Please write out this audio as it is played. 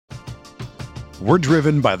We're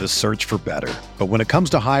driven by the search for better. But when it comes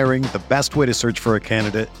to hiring, the best way to search for a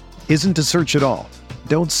candidate isn't to search at all.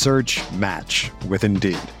 Don't search, match with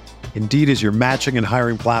Indeed. Indeed is your matching and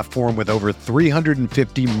hiring platform with over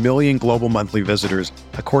 350 million global monthly visitors,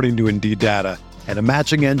 according to Indeed data, and a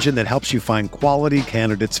matching engine that helps you find quality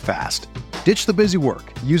candidates fast. Ditch the busy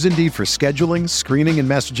work. Use Indeed for scheduling, screening, and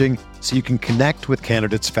messaging so you can connect with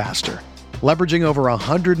candidates faster. Leveraging over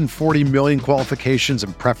 140 million qualifications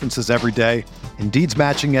and preferences every day, Indeed's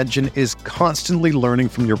matching engine is constantly learning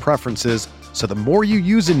from your preferences, so the more you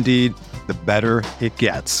use Indeed, the better it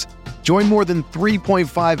gets. Join more than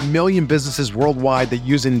 3.5 million businesses worldwide that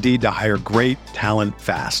use Indeed to hire great talent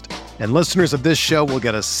fast. And listeners of this show will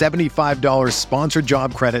get a $75 sponsored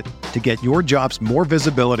job credit to get your jobs more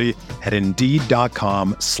visibility at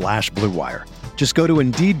Indeed.com/Blue Wire. Just go to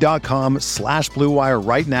Indeed.com/Blue Wire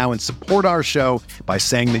right now and support our show by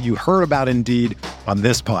saying that you heard about Indeed on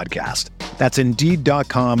this podcast. That's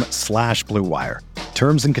Indeed.com/Blue Wire.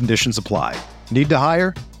 Terms and conditions apply. Need to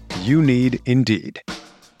hire? You need Indeed.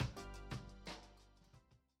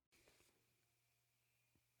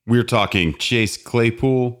 We're talking Chase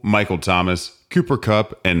Claypool, Michael Thomas, Cooper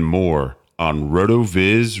Kupp, and more on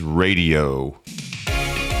RotoViz Radio.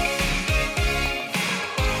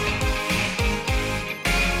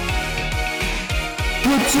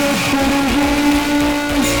 What's up, RotoViz?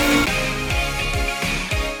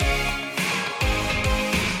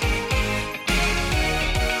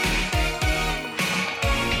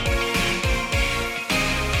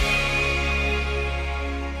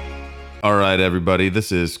 All right, everybody.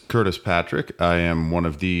 This is Curtis Patrick. I am one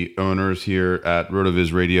of the owners here at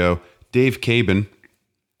RotoViz Radio. Dave Cabin,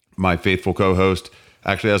 my faithful co-host,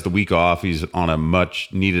 actually has the week off. He's on a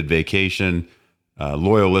much-needed vacation.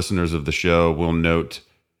 Loyal listeners of the show will note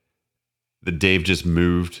that Dave just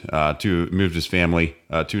moved his family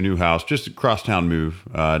to a new house, just a crosstown move.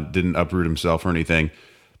 Didn't uproot himself or anything.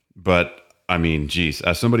 But, I mean, geez,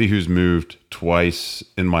 as somebody who's moved twice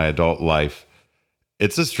in my adult life,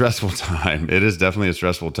 it's a stressful time. It is definitely a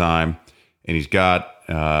stressful time. And he's got,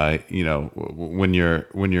 when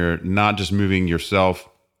you're not just moving yourself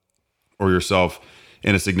or yourself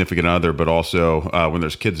and a significant other, but also when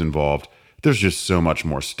there's kids involved, there's just so much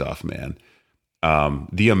more stuff, man.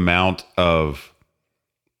 The amount of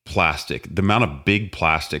plastic, the amount of big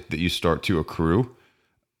plastic that you start to accrue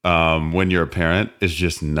when you're a parent is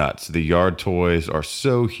just nuts. The yard toys are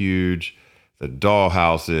so huge. The doll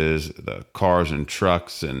houses, the cars and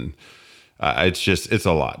trucks, and it's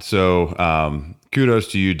a lot. So kudos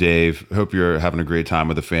to you, Dave. Hope you're having a great time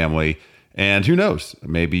with the family. And who knows,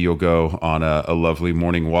 maybe you'll go on a lovely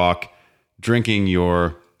morning walk, drinking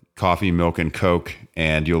your coffee, milk, and Coke,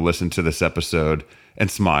 and you'll listen to this episode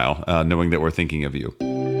and smile, knowing that we're thinking of you.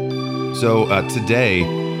 So today,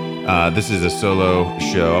 this is a solo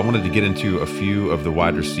show. I wanted to get into a few of the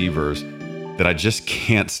wide receivers that I just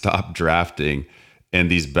can't stop drafting in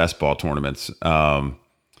these best ball tournaments. I'm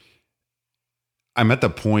at the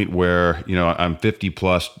point where, I'm 50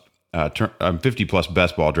 plus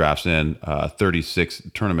best ball drafts in, 36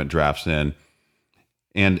 tournament drafts in,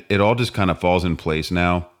 and it all just kind of falls in place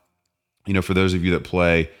now. For those of you that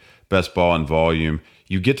play best ball in volume,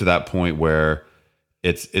 you get to that point where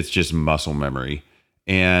it's just muscle memory.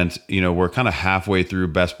 And, we're kind of halfway through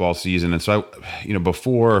best ball season. And so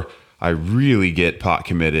before I really get pot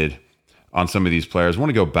committed on some of these players, I want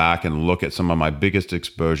to go back and look at some of my biggest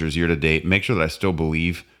exposures year to date, make sure that I still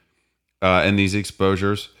believe in these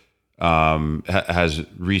exposures. Has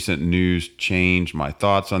recent news changed my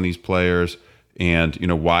thoughts on these players? And,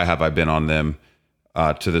 why have I been on them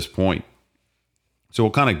to this point? So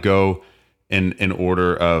we'll kind of go in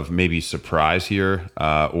order of maybe surprise here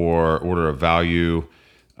or order of value,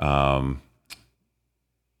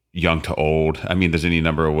 young to old. I mean, there's any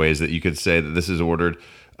number of ways that you could say that this is ordered.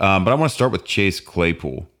 But I want to start with Chase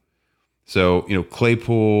Claypool. So,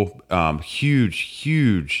 Claypool, huge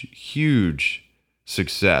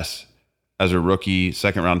success as a rookie,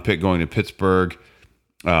 second round pick going to Pittsburgh.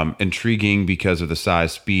 Intriguing because of the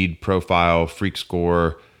size, speed, profile, freak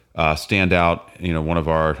score, standout, one of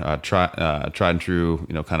our tried and true,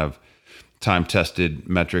 kind of time-tested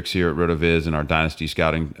metrics here at RotoViz and our Dynasty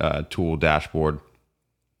Scouting tool dashboard.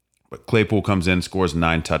 But Claypool comes in, scores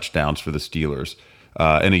 9 touchdowns for the Steelers.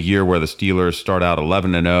 In a year where the Steelers start out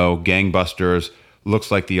 11-0, gangbusters, looks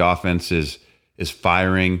like the offense is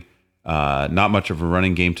firing. Not much of a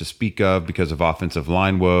running game to speak of because of offensive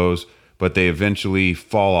line woes, but they eventually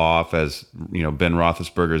fall off as, Ben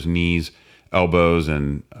Roethlisberger's knees, elbows,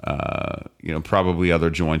 and, probably other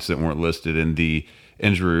joints that weren't listed in the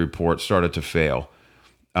injury report started to fail.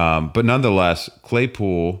 But nonetheless,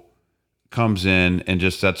 Claypool comes in and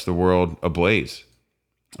just sets the world ablaze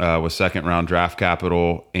with second-round draft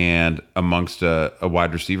capital and amongst a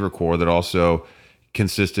wide receiver core that also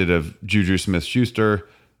consisted of Juju Smith-Schuster,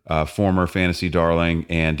 former fantasy darling,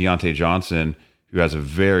 and Deontay Johnson, who has a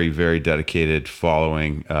very, very dedicated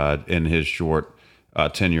following in his short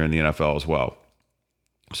tenure in the NFL as well.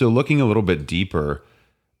 So looking a little bit deeper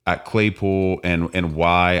at Claypool and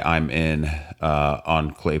why I'm in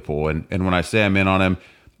on Claypool. And when I say I'm in on him,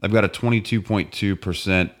 I've got a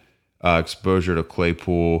 22.2% exposure to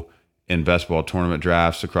Claypool in best ball tournament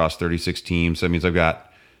drafts across 36 teams. That means I've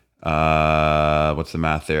got, what's the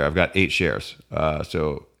math there? I've got 8 shares.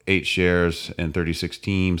 So 8 shares in 36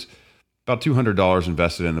 teams, about $200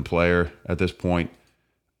 invested in the player at this point.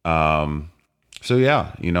 So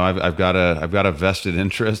yeah, I've got a vested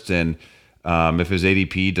interest in, if his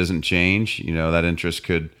ADP doesn't change, that interest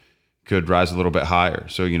could rise a little bit higher.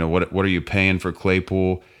 So, what are you paying for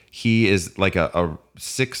Claypool? He is like a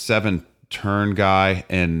 6-7 turn guy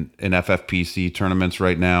in FFPC tournaments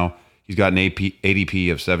right now. He's got an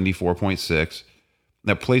ADP of 74.6.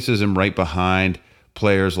 That places him right behind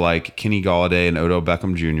players like Kenny Golladay and Odell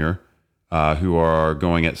Beckham Jr., who are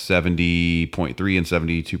going at 70.3 and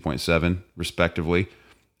 72.7 respectively.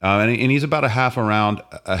 And he's about a half a round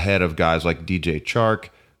ahead of guys like DJ Chark,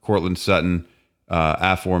 Cortland Sutton,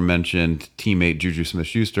 aforementioned teammate Juju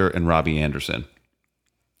Smith-Schuster, and Robbie Anderson.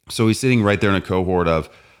 So he's sitting right there in a cohort of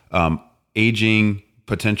aging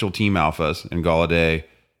potential team alphas in Golladay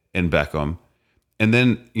and Beckham. And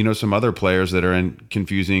then, some other players that are in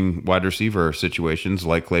confusing wide receiver situations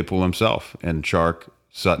like Claypool himself and Chark,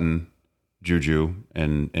 Sutton, Juju,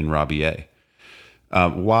 and Robbie A.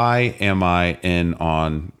 Why am I in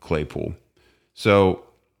on Claypool? So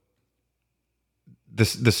the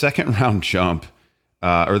second round jump,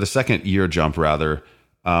 or the second year jump rather,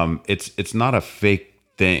 it's not a fake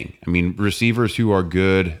thing. I mean, receivers who are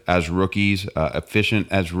good as rookies, efficient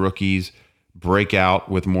as rookies, break out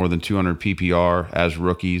with more than 200 PPR as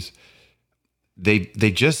rookies,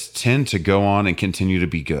 they just tend to go on and continue to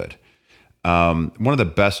be good. One of the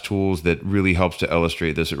best tools that really helps to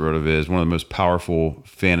illustrate this at RotoViz, one of the most powerful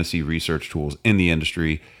fantasy research tools in the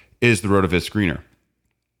industry, is the RotoViz screener.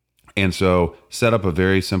 And so set up a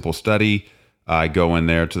very simple study. I go in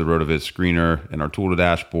there to the RotoViz screener and our tool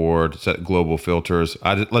dashboard, set global filters.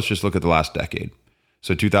 Let's just look at the last decade.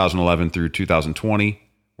 So 2011 through 2020,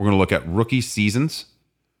 we're going to look at rookie seasons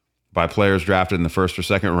by players drafted in the first or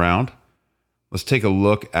second round. Let's take a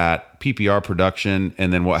look at PPR production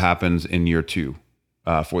and then what happens in year 2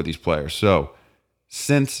 for these players. So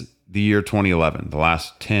since the year 2011, the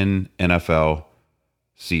last 10 NFL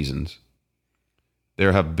seasons,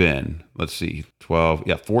 there have been,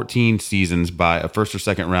 14 seasons by a first or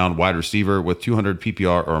second round wide receiver with 200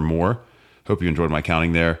 PPR or more. Hope you enjoyed my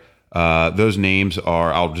counting there. Those names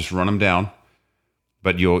are, I'll just run them down,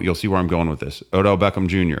 but you'll see where I'm going with this. Odell Beckham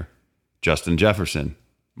Jr., Justin Jefferson,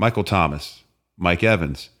 Michael Thomas, Mike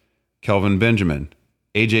Evans, Kelvin Benjamin,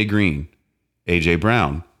 AJ Green, AJ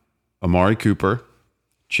Brown, Amari Cooper,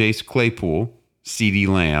 Chase Claypool, CeeDee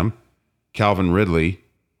Lamb, Calvin Ridley,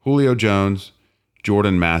 Julio Jones,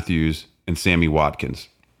 Jordan Matthews, and Sammy Watkins.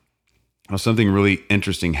 Now, something really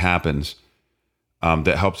interesting happens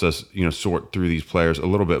that helps us, sort through these players a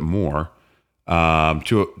little bit more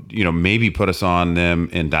to, maybe put us on them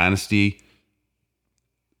in Dynasty.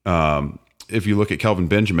 If you look at Kelvin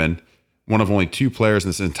Benjamin, one of only 2 players in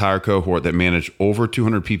this entire cohort that managed over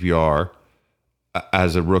 200 PPR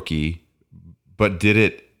as a rookie, but did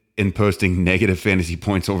it in posting negative fantasy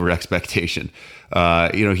points over expectation.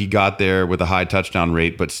 He got there with a high touchdown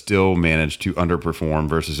rate, but still managed to underperform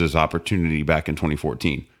versus his opportunity back in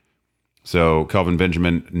 2014. So Kelvin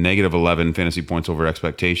Benjamin, negative 11 fantasy points over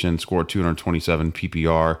expectation, scored 227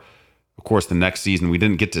 PPR. Of course, the next season, we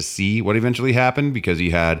didn't get to see what eventually happened because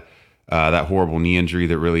he had that horrible knee injury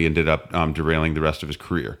that really ended up derailing the rest of his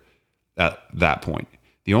career at that point.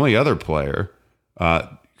 The only other player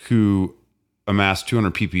who amassed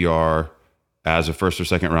 200 PPR as a first or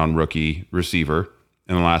second round rookie receiver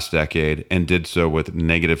in the last decade and did so with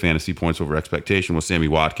negative fantasy points over expectation was Sammy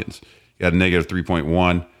Watkins. He had a negative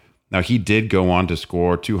 3.1. Now, he did go on to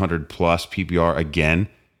score 200 plus PPR again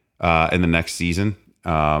in the next season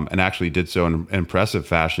and actually did so in impressive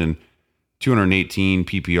fashion, 218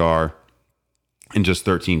 PPR in just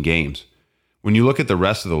 13 games. When you look at the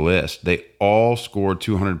rest of the list, they all scored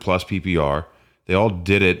 200 plus PPR. They all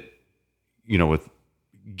did it, with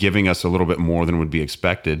giving us a little bit more than would be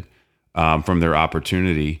expected from their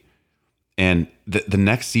opportunity. And the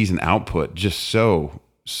next season output, just so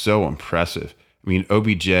impressive. I mean,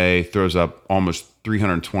 OBJ throws up almost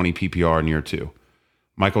 320 PPR in year 2.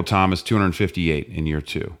 Michael Thomas, 258 in year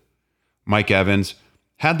 2. Mike Evans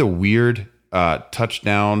had the weird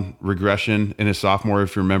touchdown regression in his sophomore year.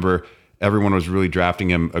 If you remember, everyone was really drafting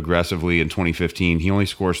him aggressively in 2015. He only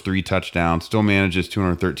scores 3 touchdowns, still manages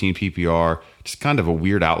 213 PPR. Just kind of a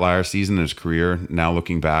weird outlier season in his career, now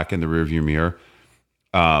looking back in the rearview mirror.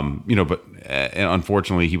 But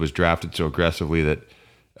unfortunately, he was drafted so aggressively that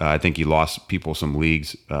I think he lost people some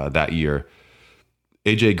leagues that year.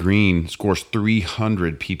 AJ Green scores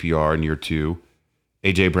 300 PPR in year 2.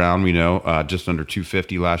 AJ Brown, we know, just under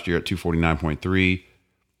 250 last year at 249.3.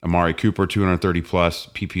 Amari Cooper, 230 plus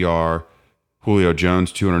PPR. Julio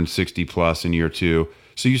Jones, 260 plus in year 2.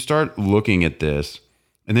 So you start looking at this,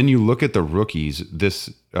 and then you look at the rookies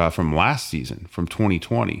from last season, from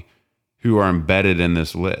 2020, who are embedded in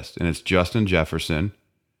this list. And it's Justin Jefferson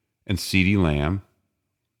and CeeDee Lamb,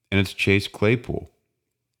 and it's Chase Claypool.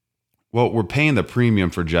 Well, we're paying the premium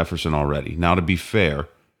for Jefferson already. Now, to be fair,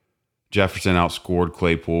 Jefferson outscored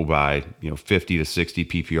Claypool by 50 to 60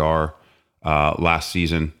 PPR last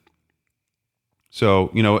season.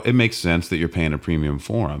 So, it makes sense that you're paying a premium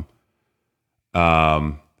for him.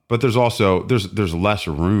 But there's also there's less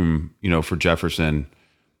room, for Jefferson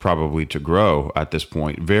probably to grow at this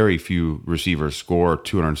point. Very few receivers score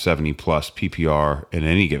 270 plus PPR in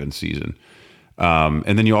any given season.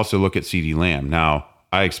 And then you also look at CeeDee Lamb. Now,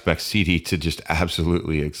 I expect CeeDee to just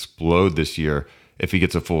absolutely explode this year if he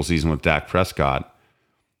gets a full season with Dak Prescott.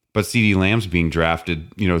 But CeeDee Lamb's being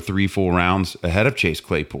drafted, 3 full rounds ahead of Chase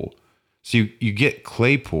Claypool. So you get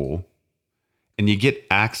Claypool and you get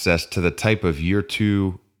access to the type of year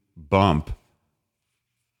 2 bump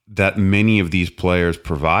that many of these players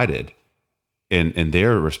provided in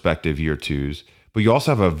their respective year 2s. But you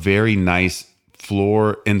also have a very nice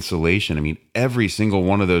floor insulation. I mean, every single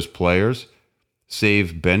one of those players,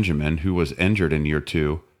 save Benjamin, who was injured in year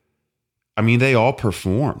 2, I mean, they all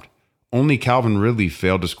performed. Only Calvin Ridley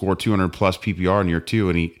failed to score 200 plus PPR in year 2,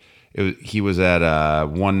 and he was at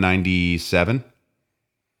 197.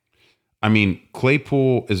 I mean,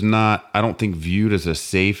 Claypool is not, I don't think, viewed as a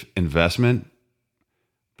safe investment,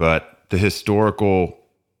 but the historical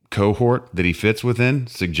cohort that he fits within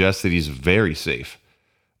suggests that he's very safe.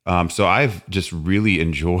 So I've just really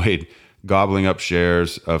enjoyed gobbling up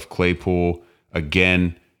shares of Claypool.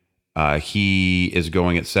 Again, he is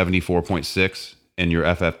going at 74.6 in your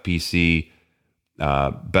FFPC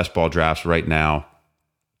best ball drafts right now.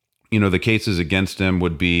 The cases against him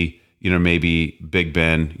would be, maybe Big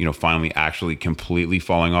Ben, finally actually completely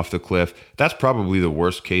falling off the cliff. That's probably the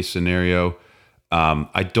worst case scenario.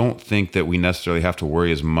 I don't think that we necessarily have to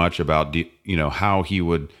worry as much about, how he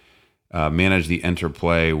would manage the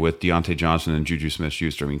interplay with Deontay Johnson and Juju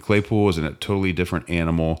Smith-Schuster. I mean, Claypool is a totally different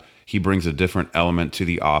animal. He brings a different element to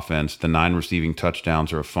the offense. The 9 receiving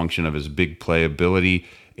touchdowns are a function of his big play ability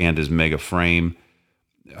and his mega frame.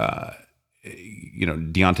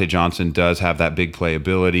 Deontay Johnson does have that big play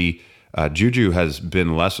ability. Juju has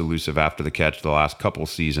been less elusive after the catch the last couple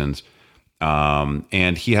seasons.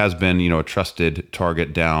 And he has been, a trusted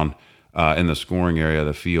target down in the scoring area of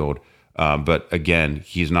the field. But again,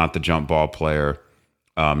 he's not the jump ball player.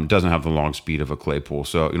 Doesn't have the long speed of a Claypool.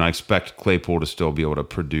 So, I expect Claypool to still be able to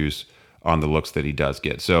produce on the looks that he does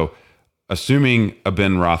get. So, assuming a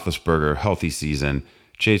Ben Roethlisberger healthy season,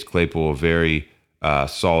 Chase Claypool, a very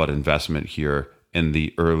solid investment here in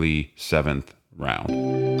the early 7th round.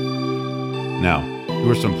 Now,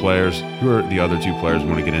 who are the other 2 players we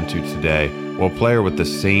want to get into today? Well, a player with the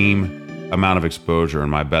same amount of exposure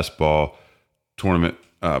in my best ball tournament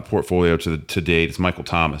portfolio to date is Michael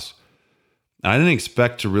Thomas. I didn't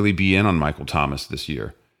expect to really be in on Michael Thomas this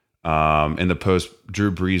year. In the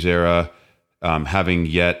post-Drew Brees era, having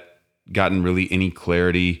yet gotten really any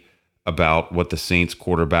clarity about what the Saints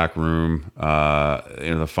quarterback room,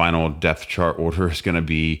 the final depth chart order is going to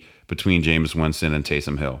be between Jameis Winston and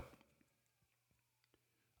Taysom Hill.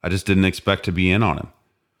 I just didn't expect to be in on him.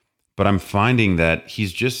 But I'm finding that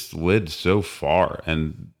he's just slid so far,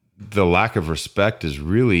 and the lack of respect is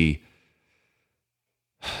really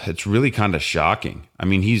kind of shocking. I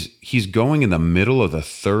mean, he's going in the middle of the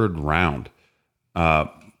 3rd round.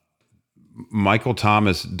 Michael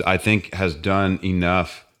Thomas, I think, has done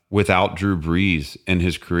enough without Drew Brees in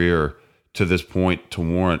his career to this point to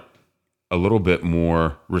warrant a little bit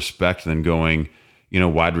more respect than going,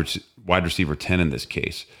 wide receiver 10 in this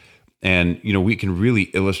case. And, we can really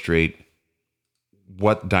illustrate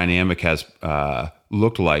what dynamic has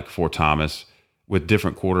looked like for Thomas with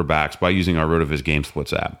different quarterbacks by using our RotoViz Game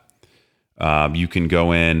Splits app. You can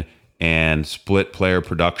go in and split player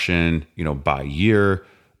production, by year,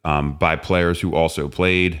 by players who also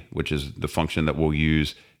played, which is the function that we'll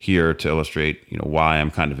use here to illustrate, why I'm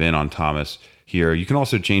kind of in on Thomas here. You can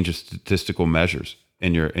also change the statistical measures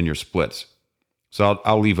in your splits. So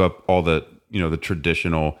I'll leave up all the, the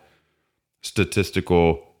traditional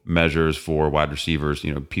statistical measures for wide receivers,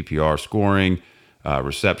 PPR scoring,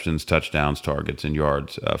 receptions, touchdowns, targets, and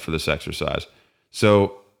yards for this exercise.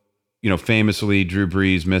 So, famously, Drew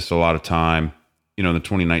Brees missed a lot of time, in the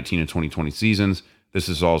 2019 and 2020 seasons. This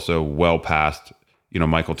is also well past,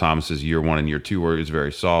 Michael Thomas's year 1 and year 2, where he was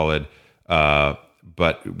very solid.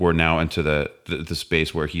 But we're now into the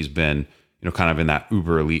space where he's been, kind of in that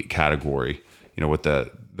uber elite category, with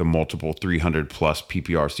the multiple 300 plus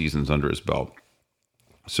PPR seasons under his belt.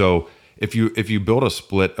 So if you build a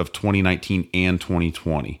split of 2019 and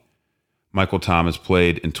 2020, Michael Thomas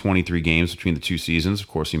played in 23 games between the two seasons. Of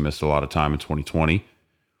course, he missed a lot of time in 2020.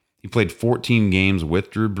 He played 14 games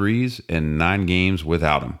with Drew Brees and 9 games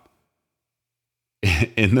without him.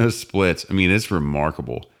 In those splits, it's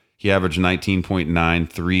remarkable. He averaged 19.93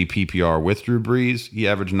 PPR with Drew Brees. He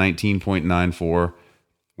averaged 19.94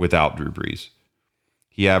 without Drew Brees.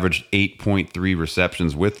 He averaged 8.3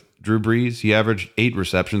 receptions with Drew Brees. He averaged 8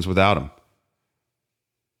 receptions without him.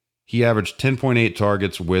 He averaged 10.8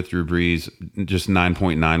 targets with Drew Brees, just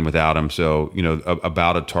 9.9 without him. So,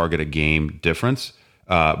 about a target a game difference.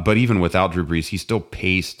 But even without Drew Brees, he still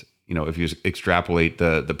paced, if you extrapolate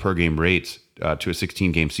the per game rates to a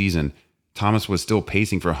 16 game season, Thomas was still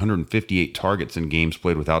pacing for 158 targets in games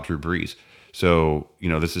played without Drew Brees. So,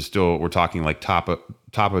 this is still, we're talking like top of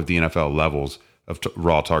the NFL levels of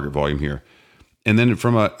raw target volume here. And then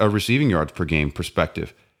from a receiving yards per game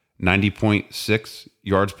perspective, 90.6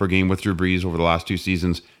 yards per game with Drew Brees over the last 2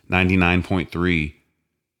 seasons, 99.3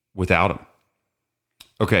 without him.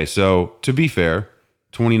 Okay, so to be fair,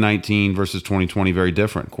 2019 versus 2020, very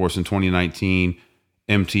different. Of course, in 2019,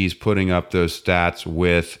 MT's putting up those stats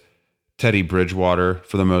with Teddy Bridgewater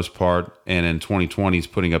for the most part, and in 2020, he's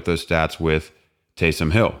putting up those stats with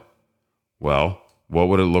Taysom Hill. Well, what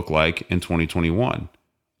would it look like in 2021?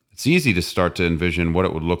 It's easy to start to envision what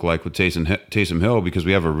it would look like with Taysom Hill because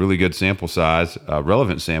we have a really good sample size,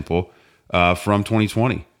 relevant sample from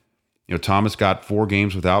 2020. Thomas got 4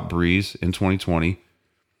 games without Brees in 2020.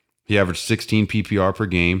 He averaged 16 PPR per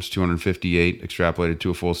game, 258 extrapolated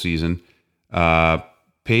to a full season.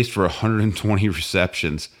 Paced for 120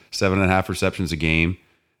 receptions, 7.5 receptions a game,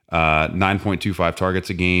 9.25 targets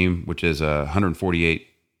a game, which is a 148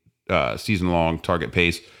 season-long target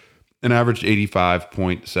pace, and averaged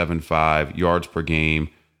 85.75 yards per game,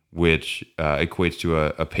 which equates to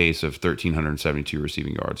a pace of 1,372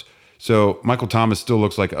 receiving yards. So Michael Thomas still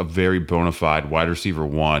looks like a very bona fide wide receiver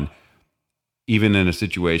 1, even in a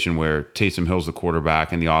situation where Taysom Hill's the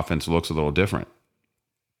quarterback and the offense looks a little different.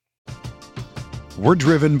 We're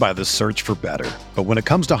driven by the search for better. But when it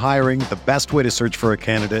comes to hiring, the best way to search for a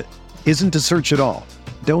candidate isn't to search at all.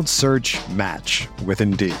 Don't search, match with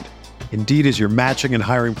Indeed. Indeed is your matching and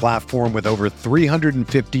hiring platform with over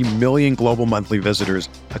 350 million global monthly visitors,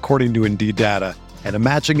 according to Indeed data, and a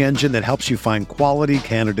matching engine that helps you find quality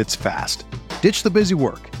candidates fast. Ditch the busy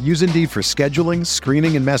work. Use Indeed for scheduling,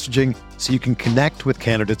 screening, and messaging so you can connect with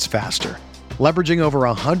candidates faster. Leveraging over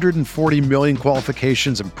 140 million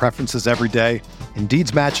qualifications and preferences every day,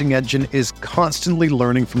 Indeed's matching engine is constantly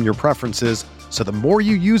learning from your preferences, so the more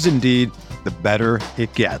you use Indeed, the better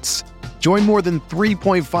it gets. Join more than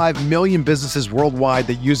 3.5 million businesses worldwide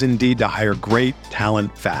that use Indeed to hire great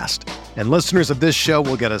talent fast. And listeners of this show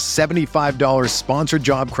will get a $75 sponsored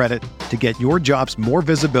job credit to get your jobs more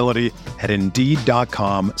visibility at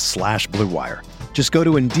Indeed.com/Blue Wire. Just go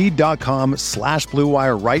to Indeed.com/Blue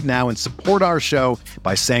Wire right now and support our show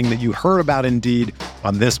by saying that you heard about Indeed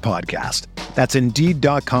on this podcast. That's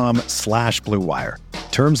Indeed.com/Blue Wire.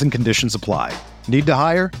 Terms and conditions apply. Need to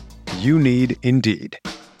hire? You need Indeed.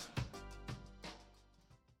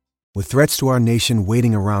 With threats to our nation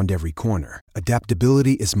waiting around every corner,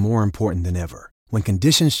 adaptability is more important than ever. When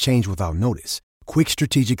conditions change without notice, quick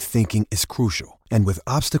strategic thinking is crucial. And with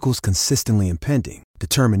obstacles consistently impending,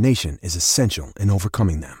 determination is essential in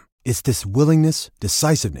overcoming them. It's this willingness,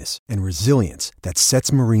 decisiveness, and resilience that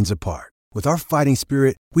sets Marines apart. With our fighting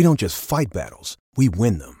spirit, we don't just fight battles, we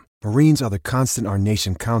win them. Marines are the constant our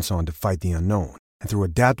nation counts on to fight the unknown. And through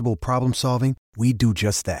adaptable problem solving, we do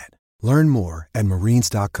just that. Learn more at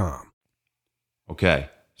Marines.com. Okay,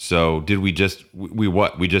 so did we just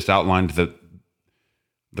outlined the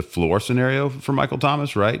floor scenario for Michael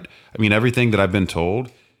Thomas, right? I mean, everything that I've been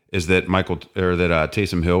told is that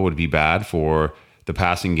Taysom Hill would be bad for the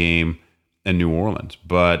passing game in New Orleans.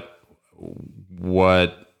 But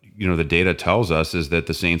what the data tells us is that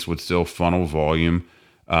the Saints would still funnel volume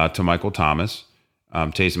to Michael Thomas.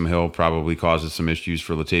 Taysom Hill probably causes some issues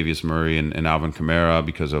for Latavius Murray and Alvin Kamara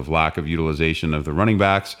because of lack of utilization of the running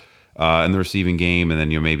backs in the receiving game, and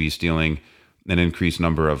then you're maybe stealing an increased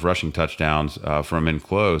number of rushing touchdowns from in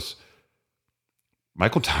close.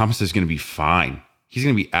 Michael Thomas is going to be fine. He's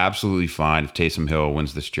going to be absolutely fine if Taysom Hill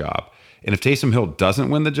wins this job. And if Taysom Hill doesn't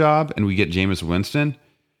win the job and we get Jameis Winston,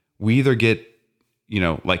 we either get,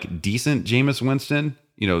 like decent Jameis Winston,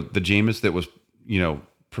 the Jameis that was,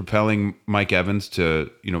 propelling Mike Evans to,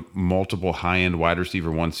 multiple high-end wide receiver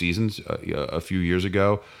one seasons a few years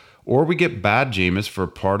ago, or we get bad Jameis for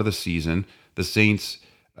part of the season. The Saints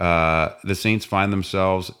find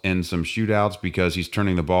themselves in some shootouts because he's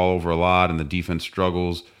turning the ball over a lot and the defense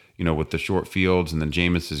struggles, with the short fields, and then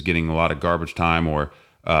Jameis is getting a lot of garbage time or,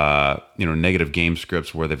 negative game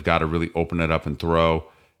scripts where they've got to really open it up and throw,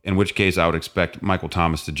 in which case I would expect Michael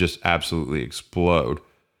Thomas to just absolutely explode.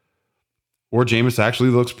 Or Jameis actually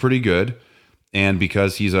looks pretty good, and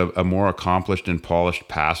because he's a more accomplished and polished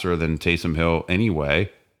passer than Taysom Hill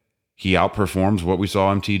anyway, he outperforms what we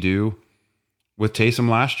saw MT do with Taysom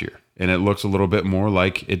last year. And it looks a little bit more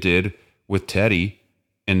like it did with Teddy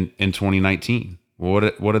in 2019.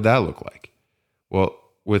 Well, what did that look like? Well,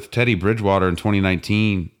 with Teddy Bridgewater in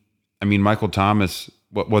 2019, Michael Thomas,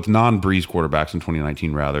 with non-Breeze quarterbacks in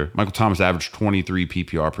 2019 rather, Michael Thomas averaged 23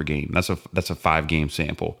 PPR per game. That's a 5-game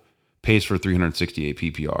sample. Pays for 368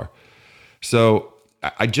 PPR. So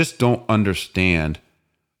I just don't understand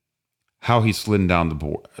how he's sliding down the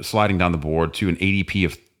board to an ADP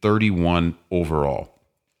of 31 overall.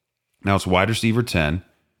 Now it's wide receiver 10,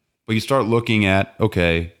 but you start looking at,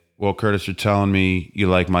 okay, well, Curtis, you're telling me you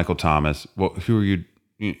like Michael Thomas. Well, who are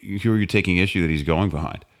you taking issue that he's going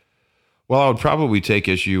behind? Well, I would probably take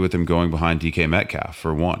issue with him going behind DK Metcalf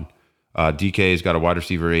for one. DK's got a wide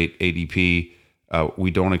receiver 8 ADP.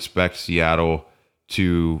 We don't expect Seattle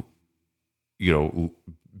to,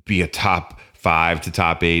 be a top 5 to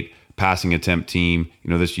top 8 passing attempt team,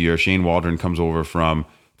 this year. Shane Waldron comes over from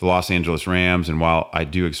the Los Angeles Rams, and while I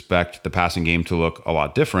do expect the passing game to look a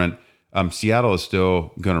lot different, Seattle is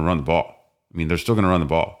still going to run the ball. They're still going to run the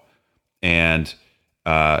ball. And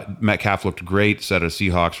Metcalf looked great, set a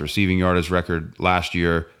Seahawks receiving yardage record last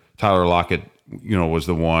year. Tyler Lockett, was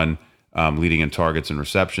the one leading in targets and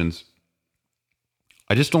receptions.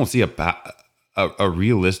 I just don't see a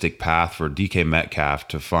realistic path for DK Metcalf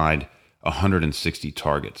to find 160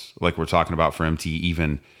 targets like we're talking about for MT,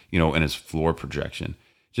 even, in his floor projection.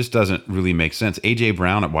 Just doesn't really make sense. A.J.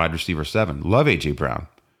 Brown at wide receiver 7. Love A.J. Brown.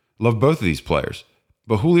 Love both of these players.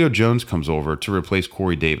 But Julio Jones comes over to replace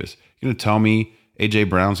Corey Davis. You're going to tell me A.J.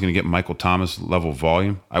 Brown's going to get Michael Thomas level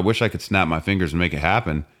volume? I wish I could snap my fingers and make it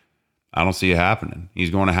happen. I don't see it happening. He's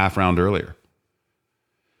going a half round earlier.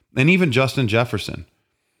 And even Justin Jefferson.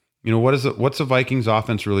 What's the Vikings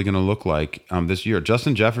offense really going to look like this year?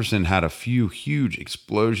 Justin Jefferson had a few huge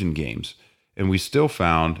explosion games, and we still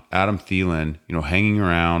found Adam Thielen, hanging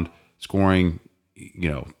around, scoring,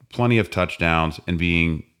 plenty of touchdowns and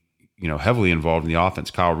being, heavily involved in the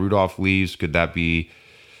offense. Kyle Rudolph leaves. Could that be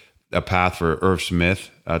a path for Irv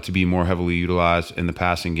Smith to be more heavily utilized in the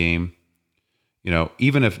passing game?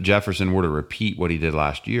 Even if Jefferson were to repeat what he did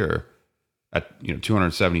last year, at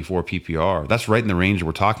 274 PPR, that's right in the range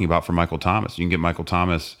we're talking about for Michael Thomas. You can get Michael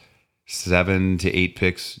Thomas 7 to 8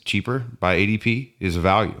 picks cheaper by ADP is a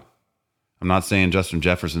value. I'm not saying Justin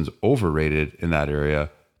Jefferson's overrated in that area,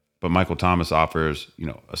 but Michael Thomas offers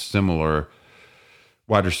a similar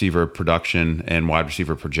wide receiver production and wide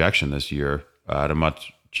receiver projection this year at a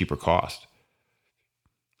much cheaper cost.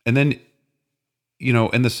 And then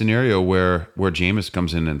in the scenario where Jameis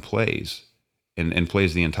comes in and plays. And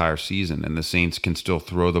plays the entire season, and the Saints can still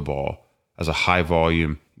throw the ball as a high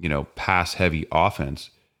volume, pass heavy offense.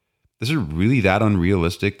 Is it really that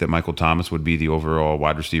unrealistic that Michael Thomas would be the overall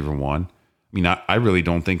wide receiver 1? I really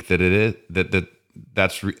don't think that it is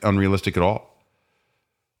that's unrealistic at all.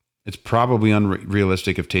 It's probably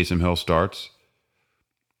unrealistic if Taysom Hill starts,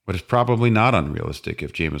 but it's probably not unrealistic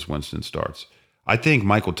if Jameis Winston starts. I think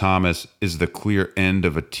Michael Thomas is the clear end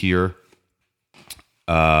of a tier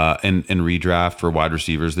in redraft for wide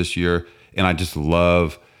receivers this year. And I just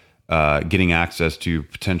love getting access to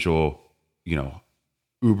potential,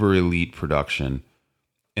 uber elite production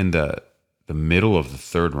in the middle of the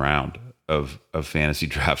 3rd round of fantasy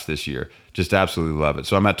drafts this year. Just absolutely love it.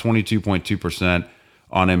 So I'm at 22.2%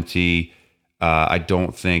 on MT. I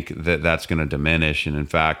don't think that that's going to diminish. And in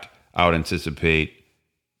fact, I would anticipate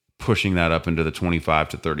pushing that up into the 25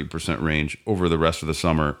 to 30% range over the rest of the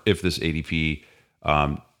summer if this ADP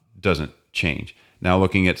doesn't change. Now,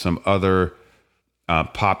 looking at some other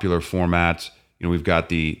popular formats, we've got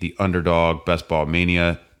the Underdog Best Ball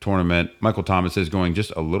Mania tournament. Michael Thomas is going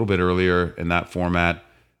just a little bit earlier in that format,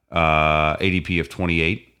 ADP of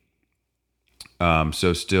 28.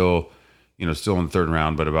 So still in the third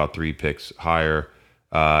round, but about 3 picks higher.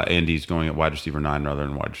 And he's going at wide receiver 9 rather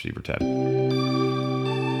than wide receiver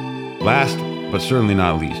 10. Last, but certainly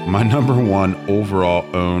not least, my number 1 overall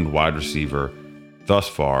owned wide receiver thus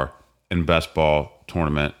far in best ball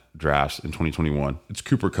tournament drafts in 2021. It's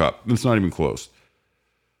Cooper Kupp. It's not even close.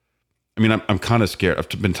 I mean, I'm kind of scared. I've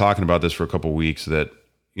been talking about this for a couple of weeks that,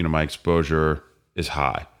 my exposure is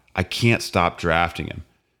high. I can't stop drafting him.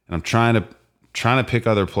 And I'm trying to pick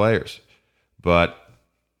other players. But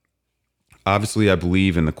obviously I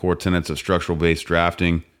believe in the core tenets of structural based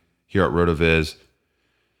drafting here at RotoViz.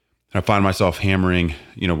 I find myself hammering,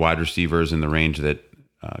 wide receivers in the range that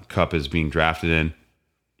Kupp is being drafted in.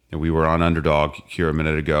 And we were on Underdog here a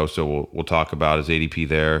minute ago, so we'll talk about his ADP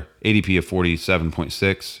there. ADP of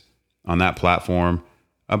 47.6 on that platform.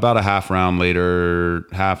 About a half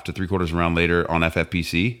to 3/4 round later on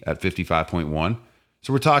FFPC at 55.1.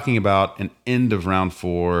 So we're talking about an end of round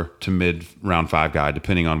 4 to mid round 5 guy,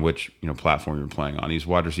 depending on which platform you're playing on. He's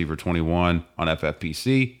wide receiver 21 on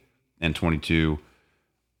FFPC and 22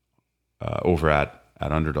 over at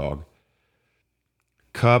Underdog.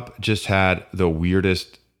 Kupp just had the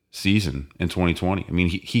weirdest season in 2020. I mean,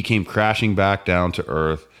 he came crashing back down to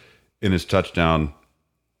earth in his touchdown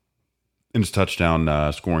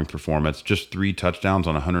scoring performance. Just 3 touchdowns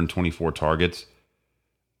on 124 targets.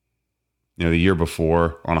 The year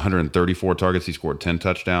before, on 134 targets, he scored 10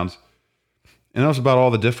 touchdowns. And that was about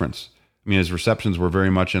all the difference. I mean, his receptions were very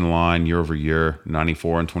much in line year over year,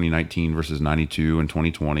 94 in 2019 versus 92 in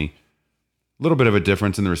 2020. A little bit of a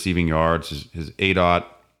difference in the receiving yards. His ADOT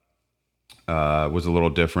was a little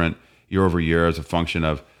different year over year as a function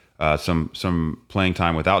of some playing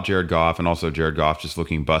time without Jared Goff, and also Jared Goff just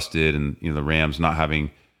looking busted, and the Rams not having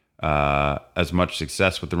as much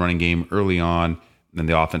success with the running game early on, and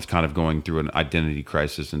the offense kind of going through an identity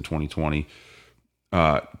crisis in 2020.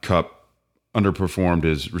 Kupp underperformed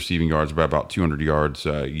his receiving yards by about 200 yards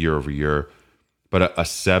year over year, but a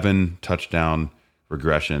 7 touchdown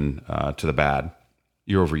regression to the bad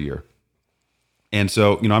year over year. And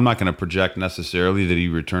so, I'm not going to project necessarily that he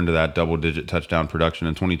returned to that double-digit touchdown production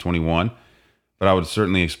in 2021, but I would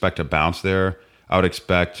certainly expect a bounce there. I would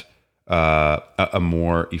expect a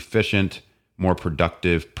more efficient, more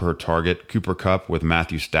productive per target Cooper Kupp with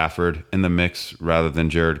Matthew Stafford in the mix rather than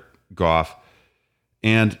Jared Goff.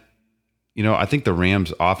 And, I think the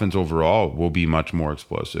Rams' offense overall will be much more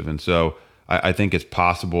explosive. And so I think it's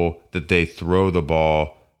possible that they throw the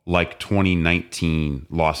ball like 2019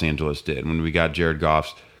 Los Angeles did when we got Jared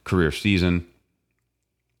Goff's career season.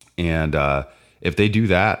 And if they do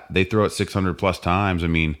that, they throw it 600 plus times. I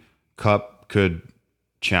mean, Kupp could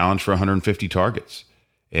challenge for 150 targets.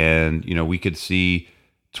 And, we could see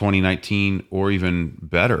 2019 or even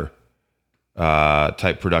better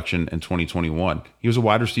type production in 2021. He was a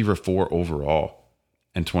wide receiver 4 overall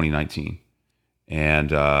in 2019.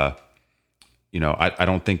 And, I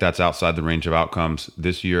don't think that's outside the range of outcomes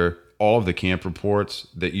this year. All of the camp reports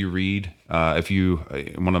that you read,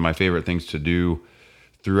 one of my favorite things to do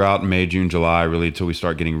throughout May, June, July, really until we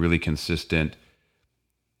start getting really consistent,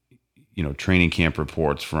 training camp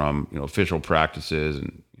reports from, official practices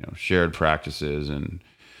and, shared practices and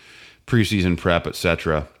preseason prep, et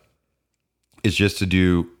cetera, is just to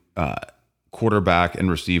do quarterback and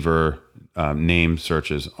receiver name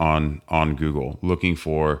searches on Google, looking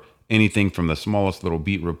for anything from the smallest little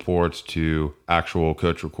beat reports to actual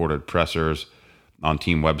coach recorded pressers on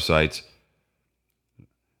team websites.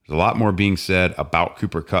 There's a lot more being said about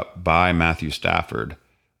Cooper Kupp by Matthew Stafford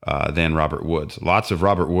than Robert Woods. Lots of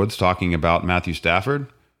Robert Woods talking about Matthew Stafford.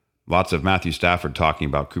 Lots of Matthew Stafford talking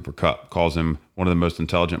about Cooper Kupp. Calls him one of the most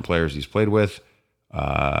intelligent players he's played with.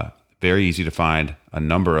 Very easy to find a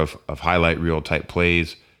number of highlight reel type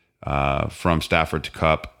plays from Stafford to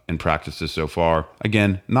Kupp in practices so far.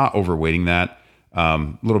 Again, not overweighting that. A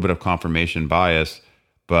little bit of confirmation bias,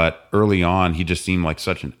 but early on, he just seemed like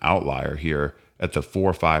such an outlier here at the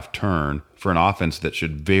 4-5 turn for an offense that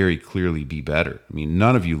should very clearly be better. I mean,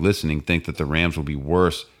 none of you listening think that the Rams will be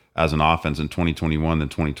worse as an offense in 2021 than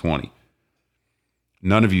 2020.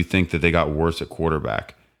 None of you think that they got worse at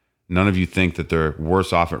quarterback. None of you think that they're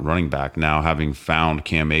worse off at running back now, having found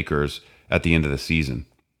Cam Akers at the end of the season.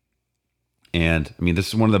 And I mean, this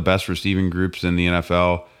is one of the best receiving groups in the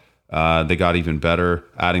NFL. They got even better,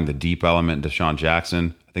 adding the deep element to Deshaun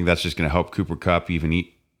Jackson. I think that's just going to help Cooper Kupp even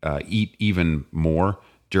eat even more.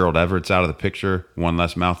 Gerald Everett's out of the picture, one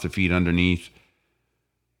less mouth to feed underneath.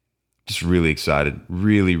 Just really excited,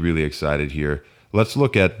 really excited here. Let's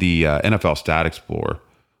look at the NFL Stat Explorer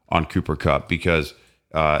on Cooper Kupp because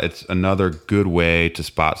it's another good way to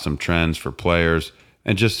spot some trends for players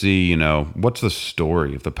and just see, what's the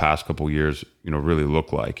story of the past couple years, really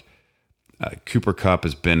look like. Cooper Kupp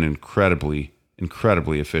has been incredibly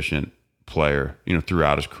efficient player,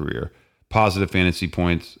 throughout his career. Positive fantasy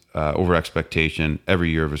points over expectation every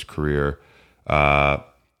year of his career.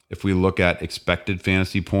 If we look at expected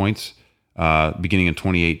fantasy points, beginning in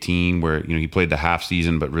 2018, where he played the half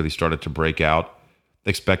season but really started to break out,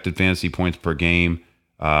 expected fantasy points per game,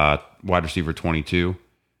 wide receiver 22.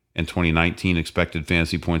 In 2019, expected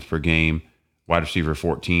fantasy points per game, wide receiver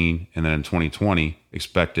 14, and then in 2020,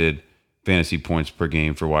 expected fantasy points per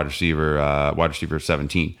game for wide receiver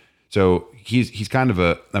 17. So he's kind of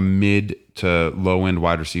a mid to low end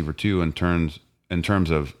wide receiver too in terms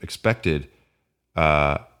of expected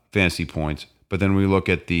fantasy points. But then we look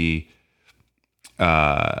at the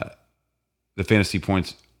fantasy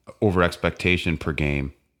points over expectation per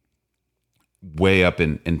game, way up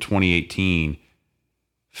in 2018,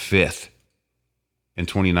 5th. In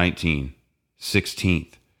 2019,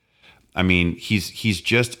 16th. I mean, he's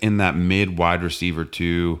just in that mid wide receiver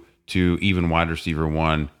 2 to even wide receiver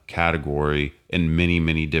 1 category in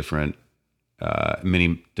many different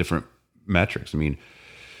metrics. I mean,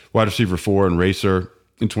 wide receiver 4 in Racer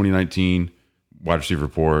in 2019, wide receiver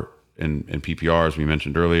 4 in PPR, as we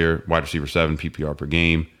mentioned earlier, wide receiver 7 PPR per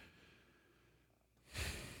game.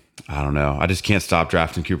 I don't know. I just can't stop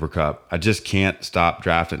drafting Cooper Kupp. I just can't stop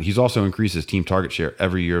drafting. He's also increased his team target share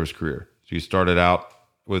every year of his career. So he started out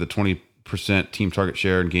with a 20% team target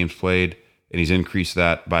share in games played, and he's increased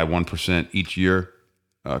that by 1% each year,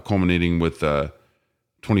 culminating with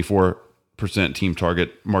 24% team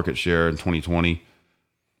target market share in 2020.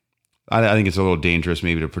 I think it's a little dangerous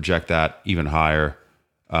maybe to project that even higher,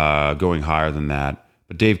 going higher than that.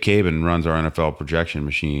 But Dave Caban runs our NFL projection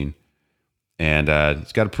machine, and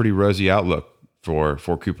it's got a pretty rosy outlook for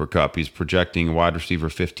Cooper Kupp. He's projecting a wide receiver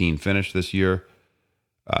 15 finish this year.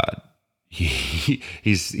 He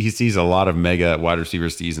sees a lot of mega wide receiver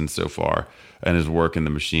seasons so far in his work in the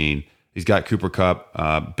machine. He's got Cooper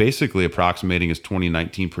Kupp basically approximating his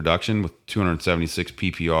 2019 production with 276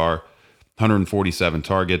 PPR, 147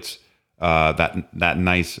 targets, that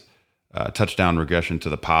nice touchdown regression to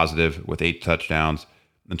the positive with 8 touchdowns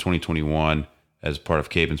in 2021 as part of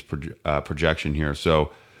Caban's projection here.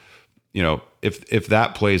 So, if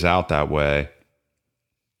that plays out that way,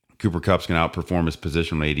 Cooper Kupp's going to outperform his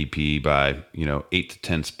positional ADP by, 8 to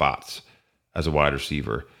 10 spots as a wide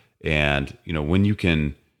receiver. And, when you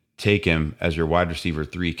can take him as your wide receiver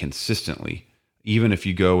 3 consistently, even if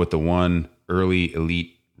you go with the one early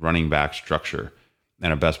elite running back structure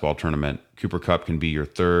in a best ball tournament, Cooper Kupp can be your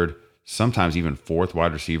 3rd, sometimes even 4th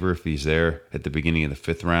wide receiver if he's there at the beginning of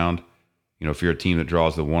the 5th round. If you're a team that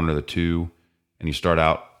draws the 1 or the 2, and you start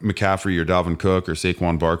out McCaffrey or Dalvin Cook or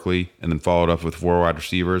Saquon Barkley, and then followed up with 4 wide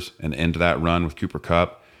receivers and end that run with Cooper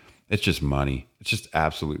Kupp, it's just money. It's just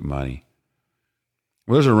absolute money.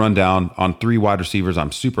 Well, there's a rundown on 3 wide receivers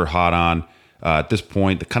I'm super hot on at this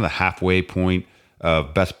point, the kind of halfway point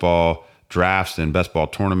of best ball drafts and best ball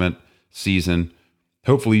tournament season.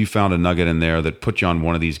 Hopefully you found a nugget in there that put you on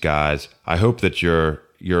one of these guys. I hope that you're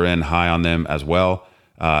in high on them as well.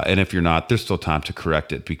 And if you're not, there's still time to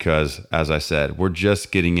correct it because, as I said, we're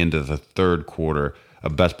just getting into the 3rd quarter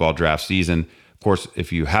of best ball draft season. Of course,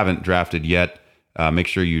 if you haven't drafted yet, make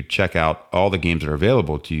sure you check out all the games that are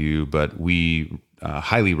available to you. But we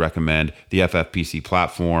highly recommend the FFPC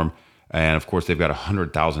platform. And of course, they've got a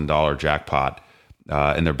 $100,000 jackpot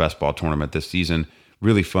in their best ball tournament this season.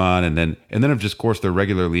 Really fun. And then of course, their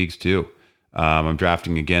regular leagues too. I'm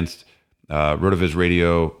drafting against RotoViz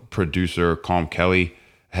Radio producer Calm Kelly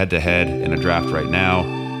head-to-head in a draft right now,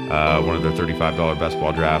 one of their $35 best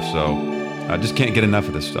ball drafts. So I just can't get enough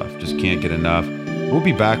of this stuff. Just can't get enough. We'll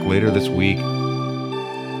be back later this week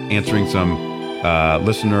answering some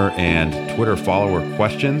listener and Twitter follower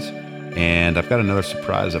questions. And I've got another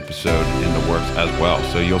surprise episode in the works as well.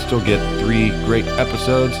 So you'll still get 3 great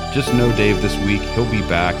episodes. Just know Dave this week. He'll be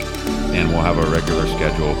back, and we'll have a regular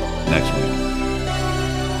schedule next week.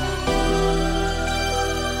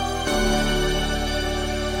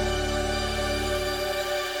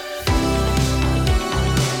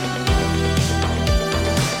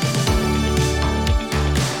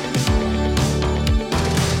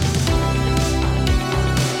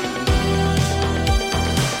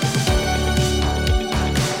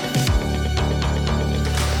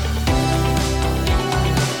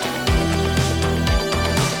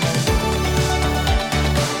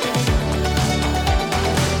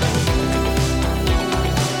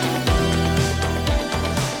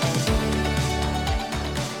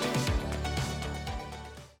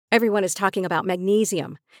 Everyone is talking about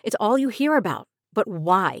magnesium. It's all you hear about. But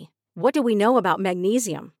why? What do we know about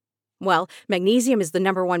magnesium? Well, magnesium is the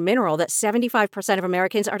number one mineral that 75% of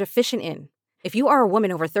Americans are deficient in. If you are a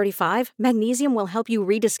woman over 35, magnesium will help you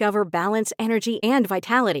rediscover balance, energy, and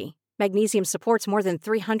vitality. Magnesium supports more than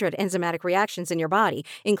 300 enzymatic reactions in your body,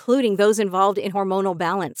 including those involved in hormonal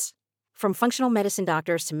balance. From functional medicine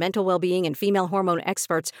doctors to mental well-being and female hormone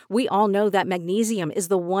experts, we all know that magnesium is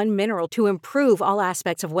the one mineral to improve all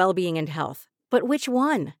aspects of well-being and health. But which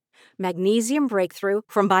one? Magnesium Breakthrough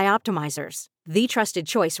from Bioptimizers, the trusted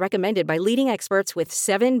choice recommended by leading experts with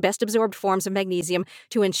 7 best-absorbed forms of magnesium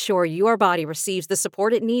to ensure your body receives the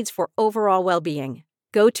support it needs for overall well-being.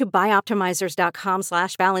 Go to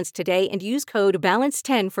bioptimizers.com/balance today and use code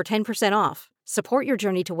BALANCE10 for 10% off. Support your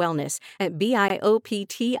journey to wellness at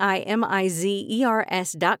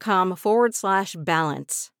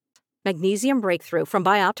bioptimizers.com/balance. Magnesium Breakthrough from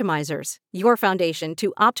Bioptimizers, your foundation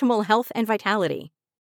to optimal health and vitality.